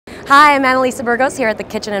Hi, I'm Annalisa Burgos here at the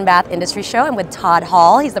Kitchen and Bath Industry Show. I'm with Todd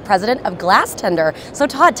Hall. He's the president of Glastender. So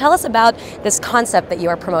Todd, tell us about this concept that you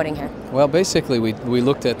are promoting here. Well, basically we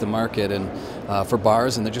looked at the market and for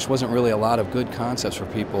bars, and there just wasn't really a lot of good concepts for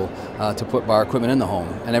people to put bar equipment in the home.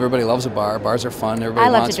 And everybody loves a bar. Bars are fun. Everybody I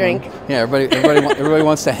love wants to drink. One. Yeah, everybody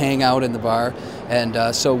wants to hang out in the bar.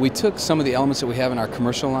 And so we took some of the elements that we have in our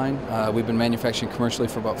commercial line. We've been manufacturing commercially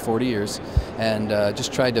for about 40 years, and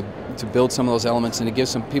just tried to build some of those elements and to give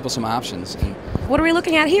some people some options. And what are we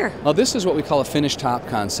looking at here? well, this is what we call a finished top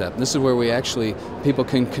concept. This is where people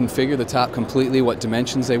can configure the top completely, what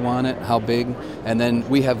dimensions they want it, how big, and then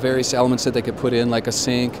we have various elements that they could put in, like a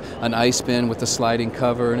sink, an ice bin with the sliding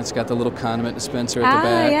cover, and it's got the little condiment dispenser at the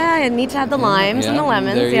back. Yeah, and neat to have the limes and the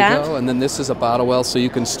lemons. There you go. And then this is a bottle well, so you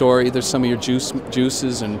can store either some of your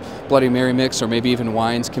juices and Bloody Mary mix, or maybe even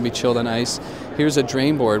wines can be chilled on ice. Here's a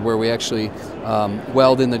drain board where we actually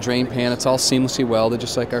weld in the drain pan. It's all seamlessly welded,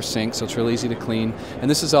 just like our sink, so it's real easy to clean. And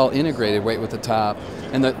this is all integrated right with the top.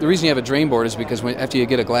 And the reason you have a drain board is because after you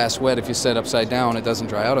get a glass wet, if you set it upside down, it doesn't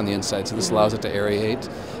dry out on the inside, so this allows it to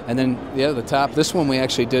aerate. And then the top, this one we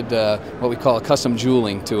actually did what we call a custom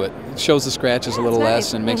jeweling to it. It shows the scratches a little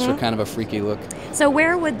less and makes for kind of a freaky look. So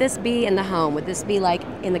where would this be in the home? Would this be like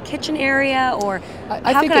in the kitchen area, or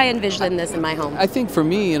how could I envision this in my home? I think for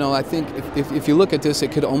me, I think if you look at this,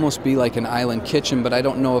 it could almost be like an island kitchen, but I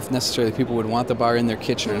don't know if necessarily people would want the bar in their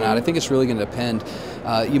kitchen or not. I think it's really going to depend.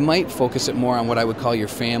 You might focus it more on what I would call your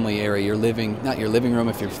family area, not your living room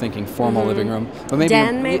if you're thinking formal living room, but maybe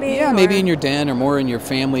den, maybe? Yeah, maybe in your den, or more in your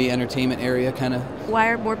family entertainment area, kind of. Why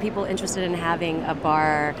are more people interested in having a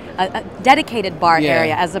bar, a dedicated bar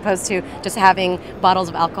area, as opposed to just having bottles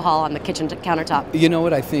of alcohol on the kitchen countertop? You know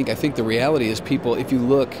what I think? I think the reality is people, if you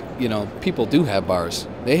look, people do have bars.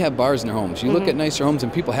 They have bars in their homes. You look at nicer homes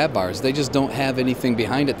and people have bars. They just don't have anything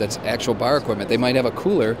behind it that's actual bar equipment. They might have a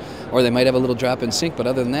cooler, or they might have a little drop-in sink, but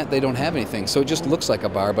other than that, they don't have anything. So it just looks like a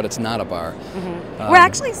bar, but it's not a bar. We're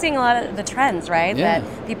actually seeing a lot of the trends, right? Yeah.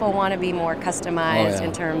 That people want to be more customized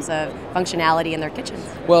in terms of functionality in their kitchens.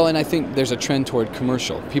 Well, and I think there's a trend toward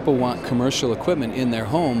commercial. People want commercial equipment in their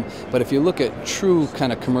home, but if you look at true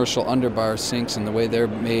kind of commercial underbar sinks and the way they're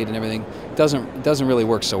made and everything, it doesn't really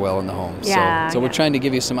work so well in the home. So we're trying to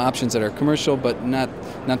give you some options that are commercial, but not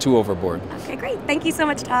too overboard. Okay, great. Thank you so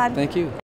much, Todd. Thank you.